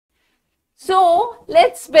So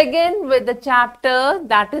let's begin with the chapter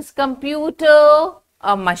that is computer,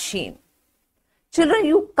 a machine. Children,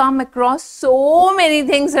 you come across so many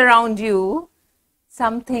things around you.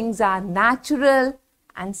 Some things are natural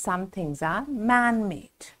and some things are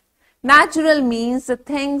man-made. Natural means the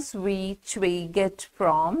things which we get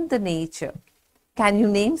from the nature. Can you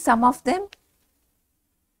name some of them?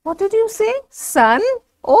 What did you say? Sun?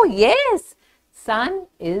 Oh yes, sun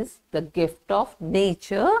is the gift of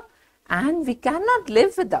nature and we cannot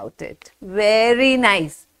live without it. Very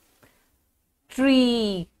nice.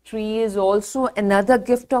 Tree is also another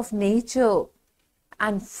gift of nature.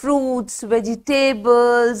 And fruits,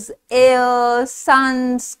 vegetables, air,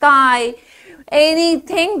 sun, sky,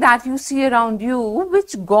 anything that you see around you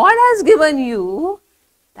which God has given you,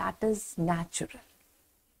 that is natural.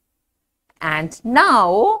 And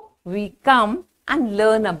now we come and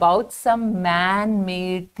learn about some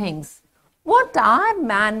man-made things. What are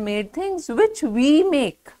man-made things which we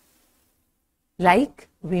make? Like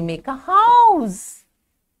we make a house.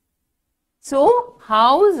 So,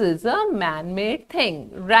 house is a man-made thing,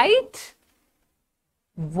 right?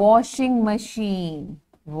 Washing machine.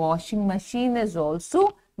 Washing machine is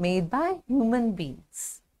also made by human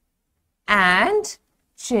beings. And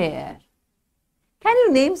chair. Can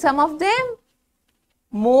you name some of them?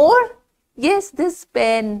 More? Yes, this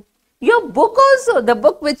pen. Your book also, the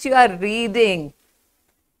book which you are reading.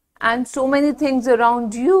 And so many things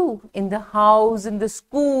around you, in the house, in the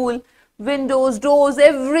school, windows, doors,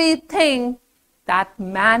 everything that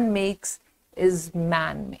man makes is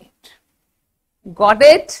man-made. Got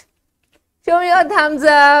it? Show me your thumbs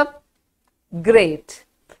up. Great.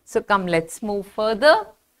 So come, let's move further.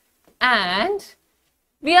 And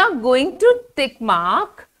we are going to tick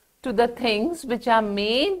mark to the things which are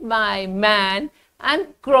made by man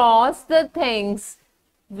and cross the things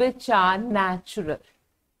which are natural.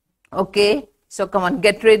 Okay, so come on,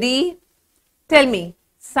 get ready. Tell me,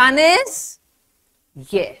 sun is?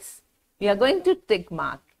 Yes, we are going to tick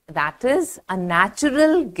mark. That is a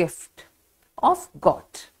natural gift of God.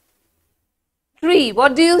 Tree,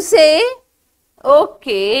 what do you say?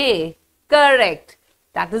 Okay, correct.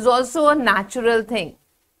 That is also a natural thing.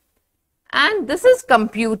 And this is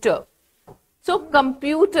computer. So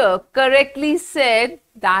computer, correctly said,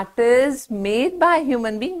 that is made by a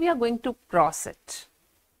human being. We are going to cross it.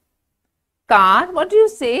 Car, what do you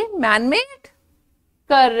say? Man-made?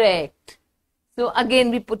 Correct. So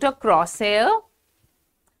again we put a cross here.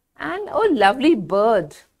 And oh, lovely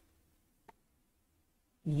bird.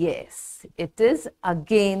 Yes, it is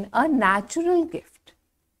again a natural gift.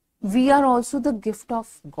 We are also the gift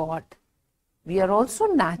of God. We are also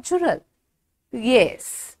natural.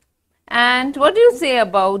 Yes. And what do you say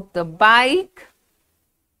about the bike?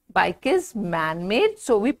 Bike is man-made,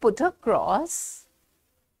 so we put a cross.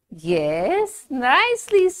 Yes,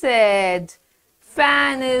 nicely said.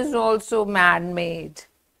 Fan is also man-made.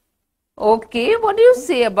 Okay, what do you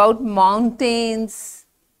say about mountains?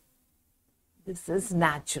 This is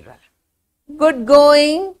natural. Good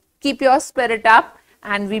going. Keep your spirit up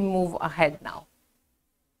and we move ahead now.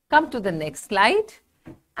 Come to the next slide.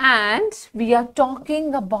 And we are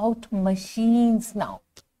talking about machines now.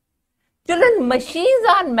 Children, machines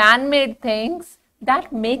are man-made things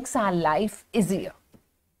that makes our life easier.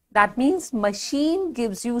 That means machine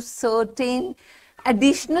gives you certain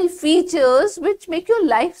additional features which make your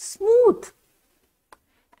life smooth.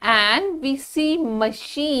 And we see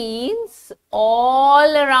machines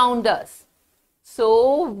all around us.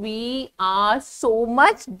 So we are so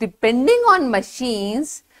much depending on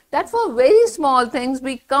machines that for very small things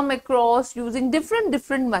we come across using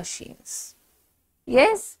different machines.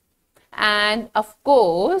 Yes? And of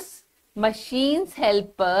course, machines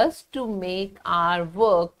help us to make our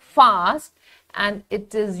work fast and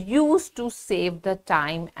it is used to save the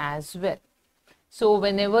time as well. So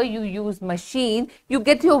whenever you use machine, you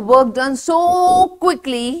get your work done so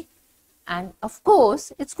quickly and of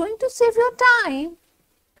course, it's going to save your time.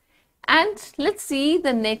 And let's see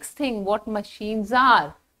the next thing, what machines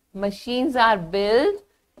are. Machines are built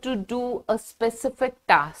to do a specific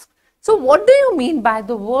task. So what do you mean by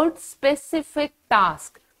the word specific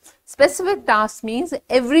task? Specific task means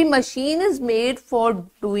every machine is made for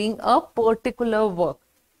doing a particular work.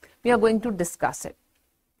 We are going to discuss it.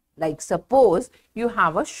 Like suppose you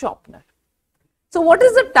have a sharpener. So what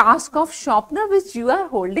is the task of sharpener which you are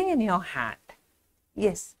holding in your hand?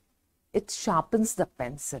 Yes, it sharpens the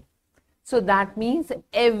pencil. So that means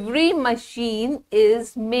every machine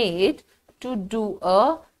is made to do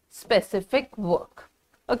a specific work.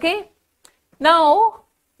 Okay. Now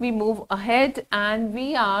we move ahead and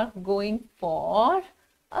we are going for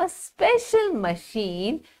a special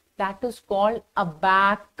machine that is called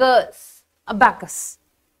abacus. Abacus.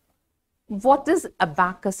 What is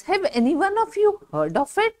abacus? Have any one of you heard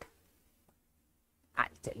of it?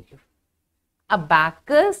 I'll tell you.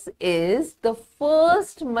 Abacus is the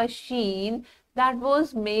first machine that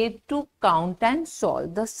was made to count and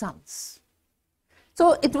solve the sums.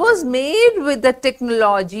 So it was made with the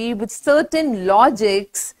technology, with certain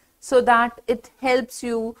logics, so that it helps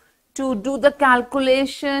you to do the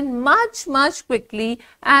calculation much quickly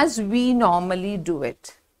as we normally do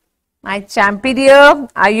it. My champy dear,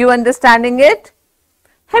 are you understanding it?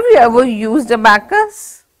 Have you ever used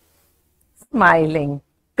abacus? Smiling.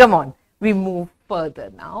 Come on, we move further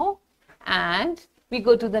now and we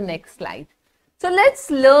go to the next slide. So let's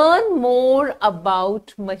learn more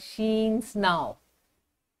about machines now.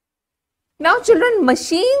 Now children,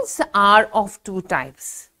 machines are of two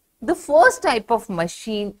types. The first type of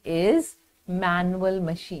machine is manual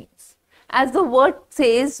machines. As the word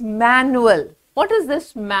says, manual. What is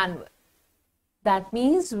this manual? That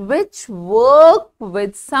means which work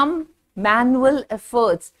with some manual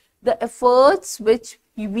efforts, the efforts which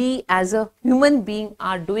we as a human being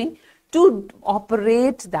are doing to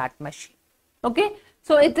operate that machine. Okay,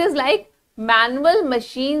 so it is like manual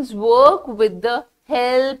machines work with the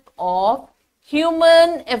help of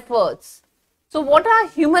human efforts. So what are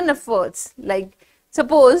human efforts? Like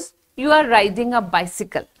suppose you are riding a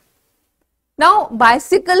bicycle. Now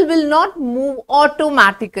bicycle will not move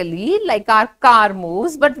automatically like our car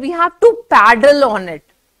moves, but we have to paddle on it,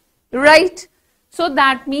 right? So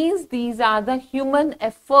that means these are the human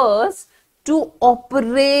efforts to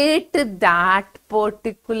operate that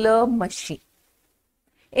particular machine.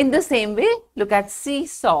 In the same way, look at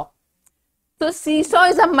seesaw. So seesaw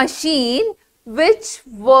is a machine which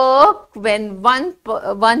work when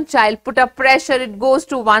one child put a pressure, it goes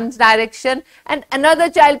to one direction, and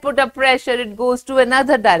another child put a pressure, it goes to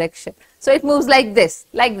another direction. So it moves like this,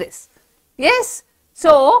 like this. Yes.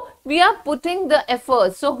 So we are putting the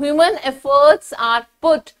efforts. So human efforts are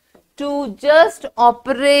put to just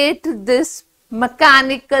operate this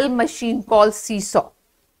mechanical machine called seesaw.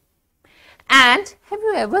 And have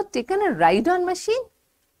you ever taken a ride on machine?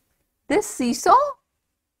 This seesaw?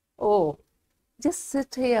 Oh, just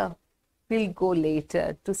sit here. We'll go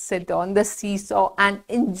later to sit on the seesaw and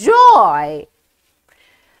enjoy.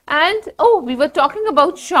 And oh, we were talking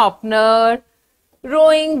about sharpener,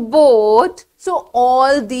 rowing boat. So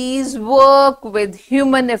all these work with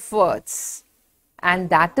human efforts. And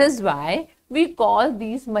that is why we call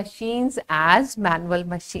these machines as manual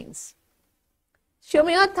machines. Show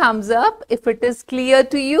me your thumbs up if it is clear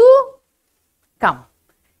to you. Come.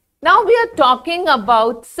 Now we are talking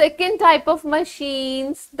about second type of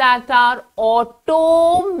machines, that are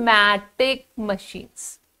automatic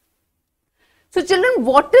machines. So children,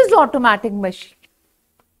 what is automatic machine?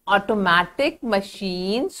 Automatic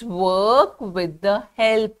machines work with the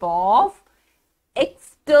help of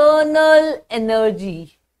external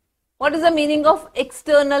energy. What is the meaning of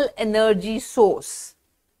external energy source?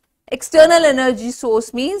 External energy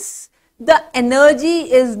source means the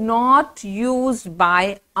energy is not used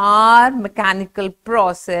by our mechanical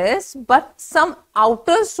process, but some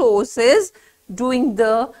outer sources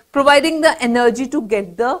providing the energy to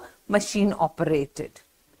get the machine operated.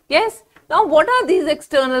 Yes. Now, what are these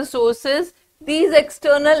external sources? These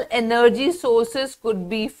external energy sources could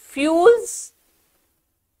be fuels,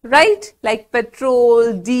 right? Like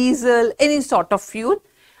petrol, diesel, any sort of fuel,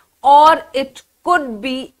 or it could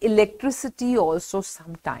be electricity also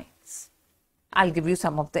sometimes. I'll give you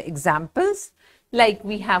some of the examples. Like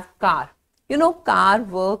we have car. You know, car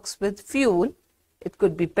works with fuel. It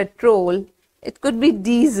could be petrol, it could be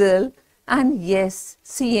diesel, and yes,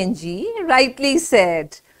 CNG, rightly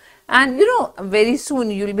said. And you know, very soon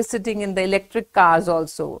you'll be sitting in the electric cars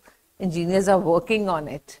also. Engineers are working on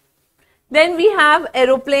it. Then we have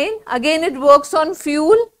aeroplane. Again, it works on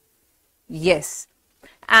fuel. Yes.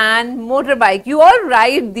 And motorbike. You all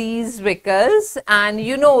ride these vehicles, and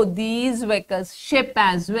you know these vehicles, ship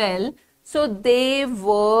as well. So they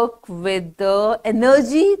work with the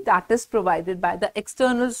energy that is provided by the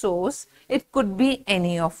external source. It could be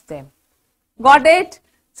any of them. Got it?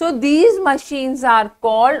 So these machines are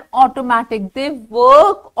called automatic. They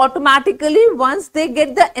work automatically once they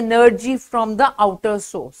get the energy from the outer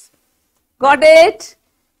source. Got it?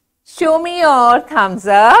 Show me your thumbs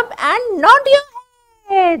up and nod your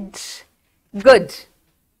head. Good.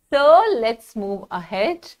 So let's move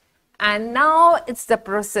ahead. And now it's the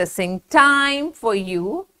processing time for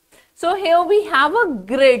you. So here we have a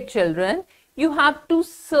grid, children. You have to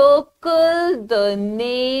circle the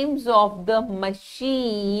names of the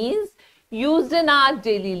machines used in our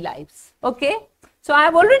daily lives. Okay. So I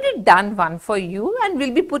have already done one for you, and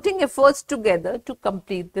we'll be putting efforts together to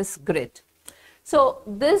complete this grid. So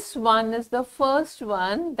this one is the first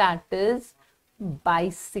one, that is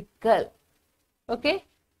bicycle. Okay,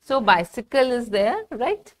 so bicycle is there,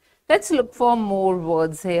 right? Let's look for more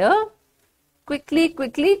words here. Quickly,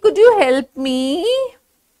 could you help me?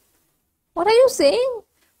 What are you saying?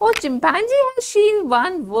 Oh, chimpanzee has seen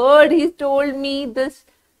one word. He told me this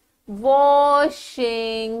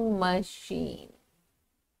washing machine.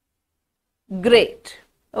 Great.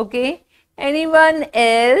 Okay. Anyone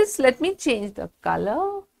else? Let me change the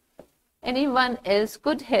color. Anyone else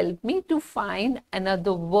could help me to find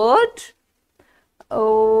another word?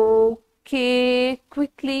 Okay.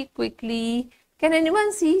 Quickly. Can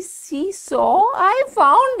anyone see seesaw? I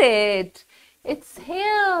found it. It's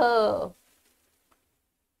here.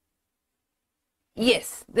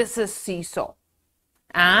 Yes, this is seesaw.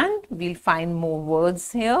 And we'll find more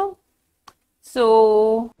words here.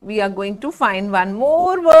 So we are going to find one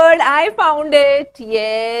more word. I found it.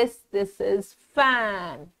 Yes, this is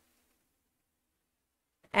fan.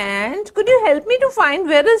 And could you help me to find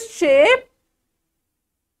where is ship?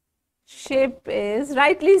 Ship is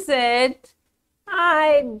rightly said.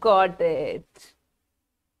 I got it.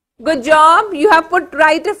 Good job. You have put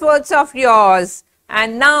right efforts of yours.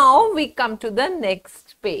 And now we come to the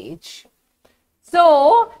next page.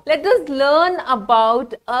 So let us learn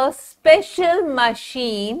about a special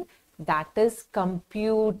machine, that is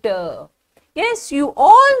computer. Yes, you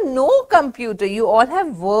all know computer. You all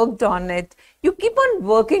have worked on it. You keep on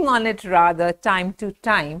working on it rather time to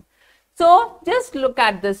time. So just look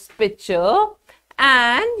at this picture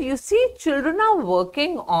and you see children are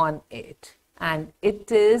working on it. And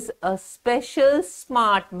it is a special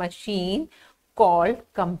smart machine called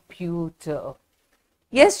computer.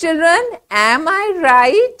 Yes, children, am I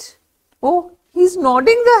right? Oh, he's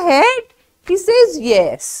nodding the head. He says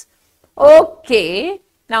yes. Okay,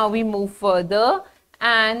 now we move further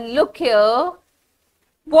and look here.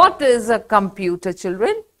 What is a computer,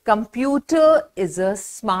 children? Computer is a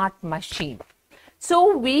smart machine.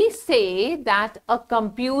 So we say that a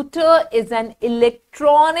computer is an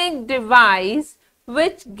electronic device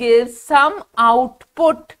which gives some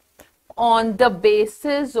output on the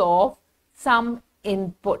basis of some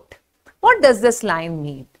input. What does this line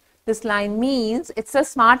mean? This line means it's a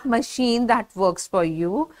smart machine that works for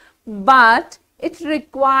you, but it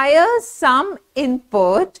requires some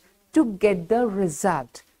input to get the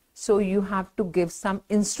result. So you have to give some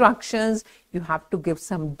instructions, you have to give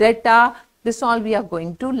some data. This all we are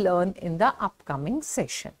going to learn in the upcoming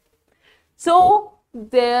session. So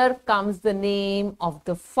there comes the name of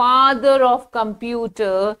the father of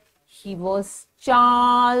computer. He was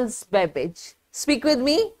Charles Babbage. Speak with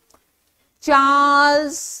me.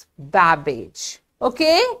 Charles Babbage.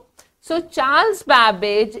 Okay. So Charles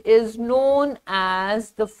Babbage is known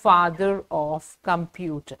as the father of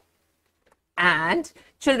computer. And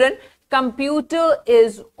children, computer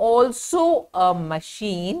is also a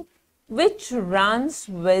machine which runs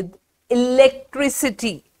with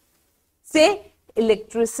electricity. Say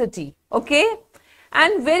electricity. Okay.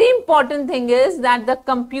 And very important thing is that the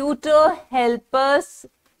computer helps us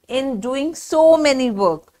in doing so many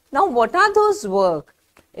work. Now, what are those work?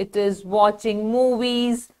 It is watching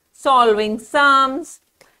movies, solving sums,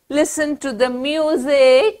 listen to the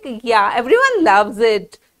music. Yeah, everyone loves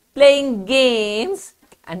it. Playing games.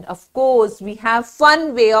 And of course, we have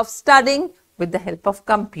fun way of studying with the help of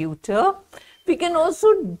computer. We can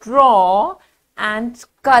also draw and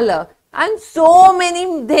color. And so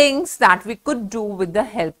many things that we could do with the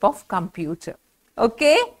help of computer.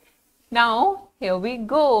 Okay. Now, here we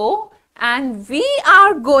go, and we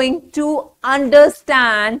are going to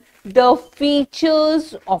understand the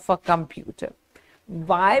features of a computer.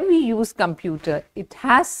 Why we use computer? It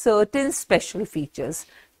has certain special features.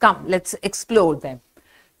 Come, let's explore them.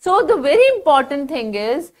 So the very important thing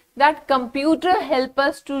is that computer help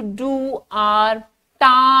us to do our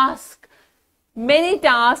task, many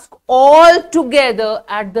tasks all together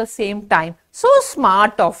at the same time. So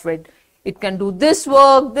smart of it. It can do this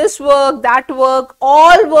work, that work,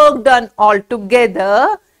 all work done all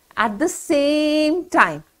together at the same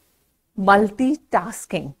time.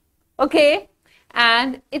 Multitasking. Okay.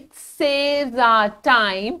 And it saves our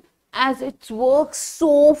time as it works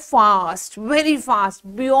so fast, very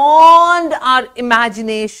fast, beyond our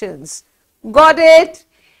imaginations. Got it?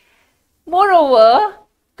 Moreover,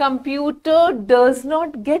 computer does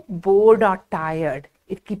not get bored or tired.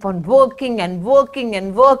 It keep on working and working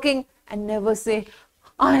and working and never say,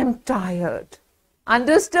 I am tired.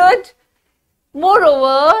 Understood?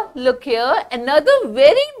 Moreover, look here, another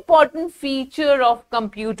very important feature of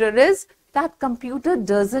computer is that computer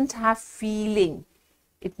doesn't have feeling.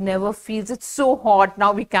 It never feels. It's so hot,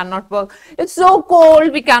 now we cannot work. It's so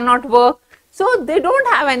cold, we cannot work. So they don't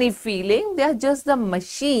have any feeling. They are just the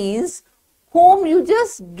machines whom you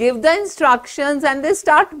just give the instructions and they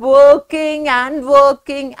start working and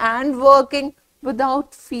working and working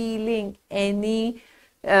without feeling any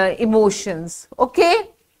emotions.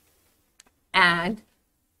 Okay? And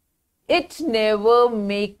it never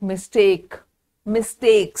make mistakes.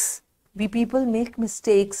 We people make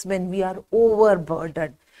mistakes when we are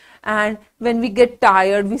overburdened, and when we get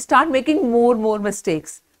tired we start making more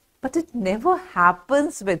mistakes, but it never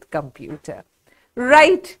happens with computer,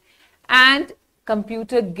 right? And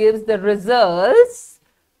computer gives the results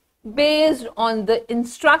based on the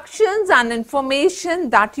instructions and information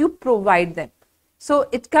that you provide them. So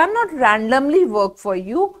it cannot randomly work for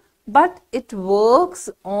you, but it works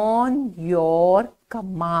on your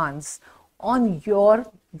commands, on your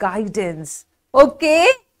guidance. Okay?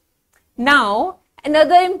 Now,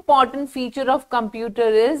 another important feature of computer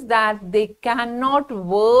is that they cannot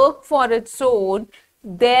work for its own.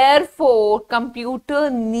 Therefore, computer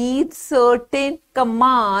needs certain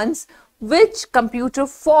commands which computer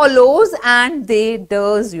follows and they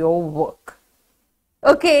does your work.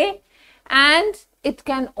 Okay? And it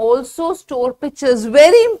can also store pictures.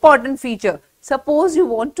 Very important feature. Suppose you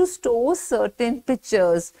want to store certain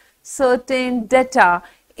pictures, certain data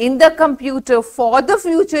in the computer for the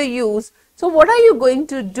future use. So what are you going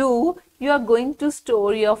to do? You are going to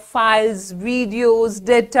store your files, videos,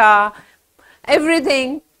 data,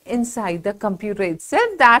 everything inside the computer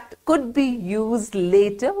itself that could be used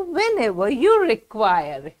later whenever you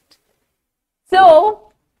require it.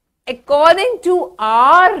 So according to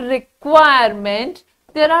our requirement,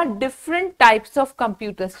 there are different types of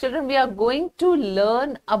computers. Children, we are going to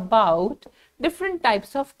learn about different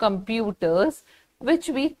types of computers which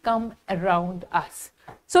we come around us.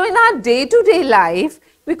 So in our day-to-day life,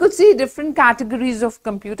 we could see different categories of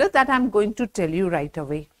computers that I'm going to tell you right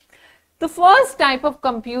away. The first type of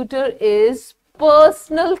computer is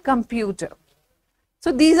personal computer.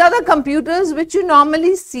 So these are the computers which you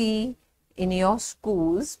normally see in your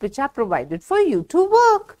schools, which are provided for you to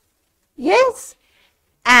work. Yes.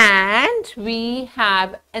 And we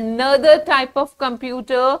have another type of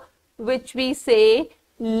computer which we say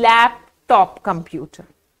laptop computer.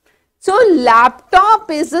 So laptop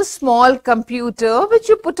is a small computer which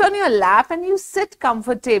you put on your lap and you sit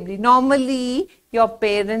comfortably. Normally your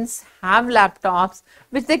parents have laptops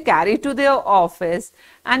which they carry to their office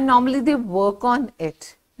and normally they work on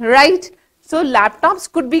it, right? So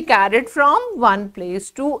laptops could be carried from one place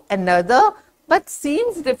to another, but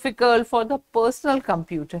seems difficult for the personal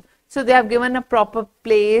computer. So they have given a proper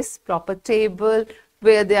place, proper table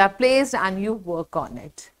where they are placed and you work on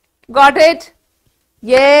it. Got it?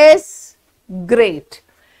 Yes, great.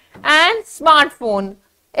 And smartphone,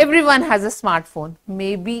 everyone has a smartphone.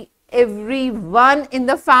 Maybe everyone in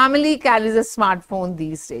the family carries a smartphone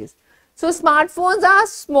these days. So smartphones are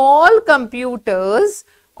small computers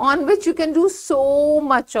on which you can do so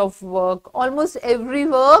much of work, almost every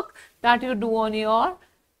work that you do on your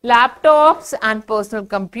laptops and personal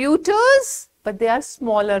computers, but they are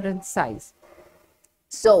smaller in size.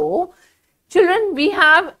 So children, we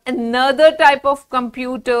have another type of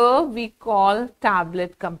computer we call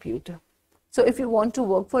tablet computer. So if you want to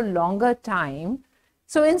work for longer time,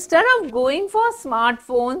 so instead of going for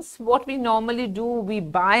smartphones, what we normally do, we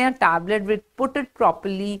buy a tablet, we put it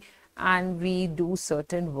properly and we do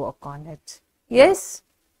certain work on it. Yes?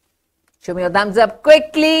 Show me your thumbs up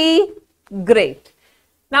quickly. Great.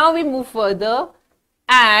 Now we move further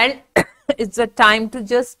and it's a time to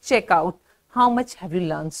just check out how much have you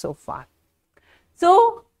learned so far.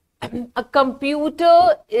 So a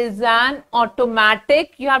computer is an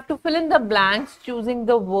automatic. You have to fill in the blanks choosing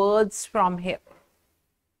the words from here.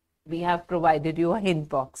 We have provided you a hint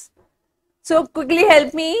box. So quickly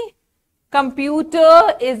help me.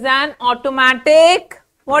 Computer is an automatic.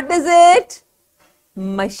 What is it?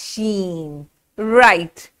 Machine.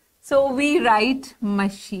 Right. So we write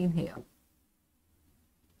machine here.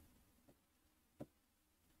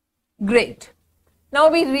 Great. Now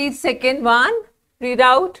we read second one. Read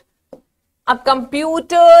out. A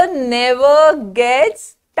computer never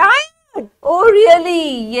gets tired. Oh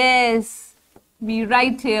really? Yes. We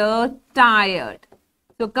write here tired.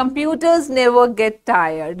 So computers never get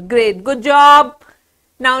tired. Great. Good job.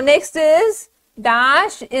 Now next is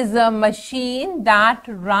dash is a machine that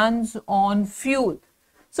runs on fuel.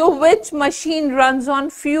 So which machine runs on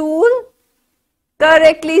fuel?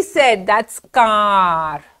 Correctly said. That's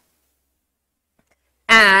car.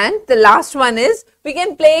 And the last one is we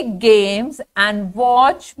can play games and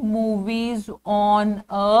watch movies on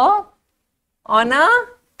a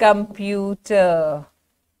computer.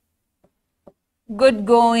 Good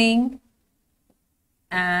going.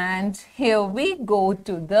 And here we go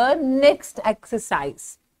to the next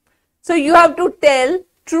exercise. So you have to tell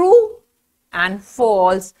true and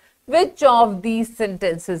false. Which of these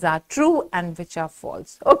sentences are true and which are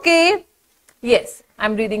false? Okay. Yes,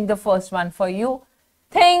 I'm reading the first one for you.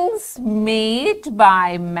 Things made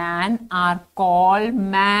by man are called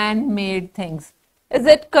man-made things. Is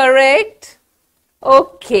it correct?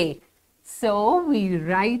 Okay. So we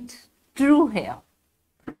write true here.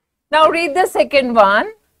 Now read the second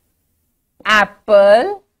one.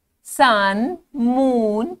 Apple, sun,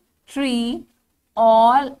 moon, tree,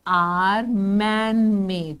 all are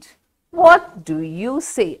man-made. What do you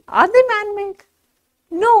say? Are they man-made?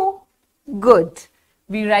 No. Good.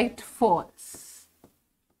 We write false.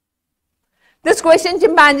 This question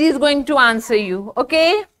chimpanzee is going to answer you.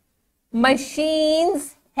 Okay?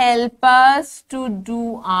 Machines help us to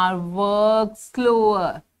do our work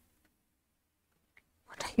slower.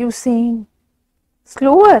 What are you saying?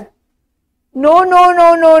 Slower? No, no,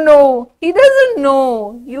 no, no, no. He doesn't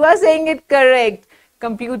know. You are saying it correct.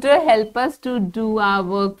 Computer help us to do our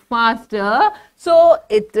work faster. So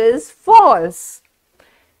it is false.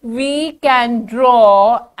 We can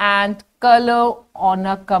draw and color on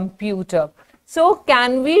a computer. So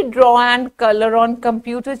can we draw and color on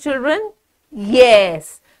computer, children?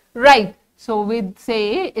 Yes. Right. So we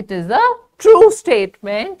say it is a true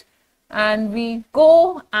statement. And we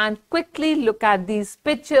go and quickly look at these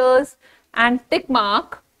pictures and tick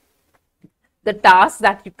mark the tasks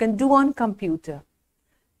that you can do on computer.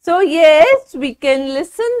 So yes, we can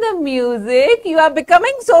listen the music. You are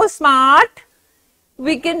becoming so smart.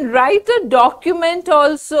 We can write a document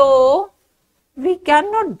also. We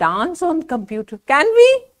cannot dance on computer, can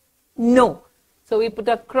we? No. So we put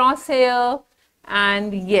a cross here,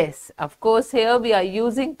 and yes, of course here we are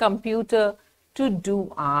using computer to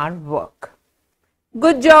do our work.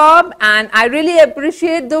 Good job, and I really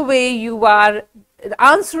appreciate the way you are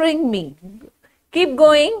answering me. Keep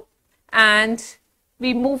going and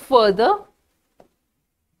we move further.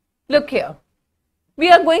 Look here. We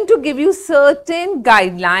are going to give you certain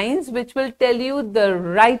guidelines which will tell you the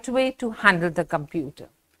right way to handle the computer.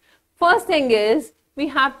 First thing is we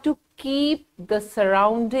have to keep the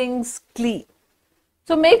surroundings clean.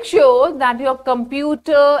 So make sure that your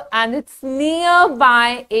computer and its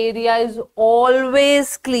nearby area is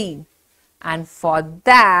always clean. And for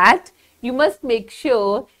that, you must make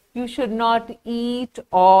sure you should not eat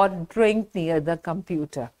or drink near the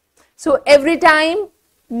computer. So every time,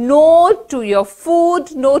 no to your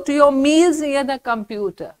food, no to your meals near the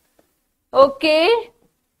computer. Okay?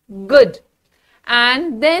 Good.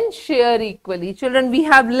 And then share equally. Children, we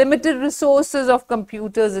have limited resources of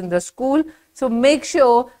computers in the school. So make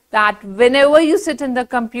sure that whenever you sit in the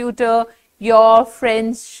computer, your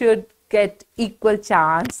friends should get equal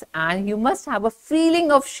chance, and you must have a feeling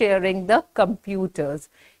of sharing the computers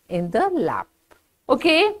in the lab.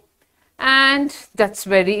 Okay? And that's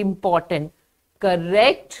very important.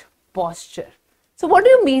 Correct posture. So what do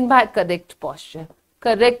you mean by correct posture?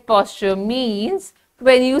 Correct posture means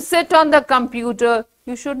when you sit on the computer,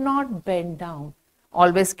 you should not bend down.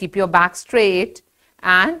 Always keep your back straight,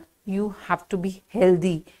 and you have to be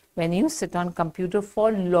healthy when you sit on computer for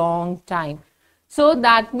a long time. So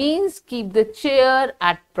that means keep the chair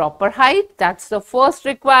at proper height. That's the first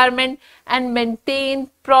requirement, and maintain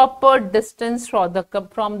proper distance from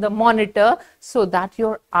the monitor so that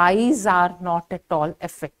your eyes are not at all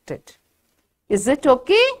affected. Is it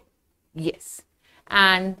okay? Yes.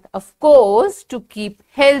 And of course, to keep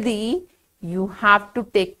healthy, you have to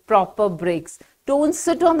take proper breaks. Don't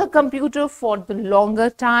sit on the computer for the longer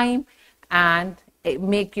time and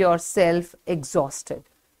make yourself exhausted.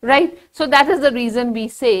 Right? So that is the reason we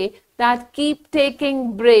say that keep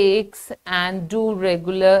taking breaks and do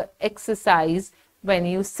regular exercise when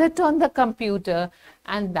you sit on the computer,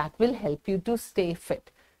 and that will help you to stay fit.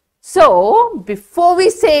 So before we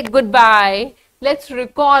say goodbye, let's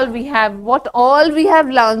recall what all we have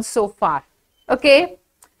learned so far. Okay?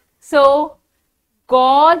 So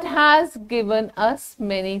God has given us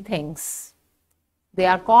many things. They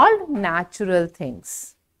are called natural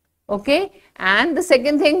things. Okay? And the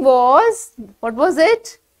second thing was, what was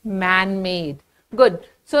it? Man-made. Good.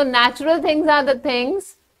 So natural things are the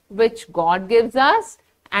things which God gives us,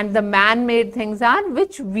 and the man-made things are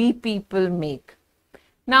which we people make.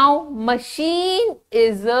 Now, machine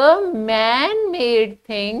is a man-made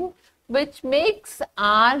thing which makes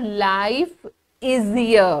our life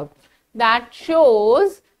easier. that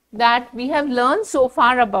shows that we have learned so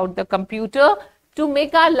far about the computer. To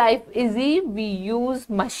make our life easy, we use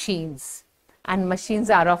machines. And machines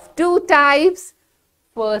are of two types.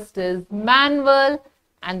 First is manual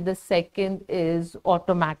and the second is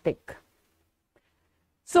automatic.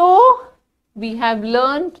 So, we have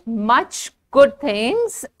learned much good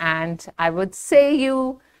things, and I would say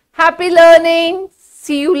you happy learning.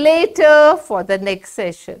 See you later for the next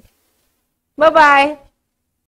session. Bye-bye.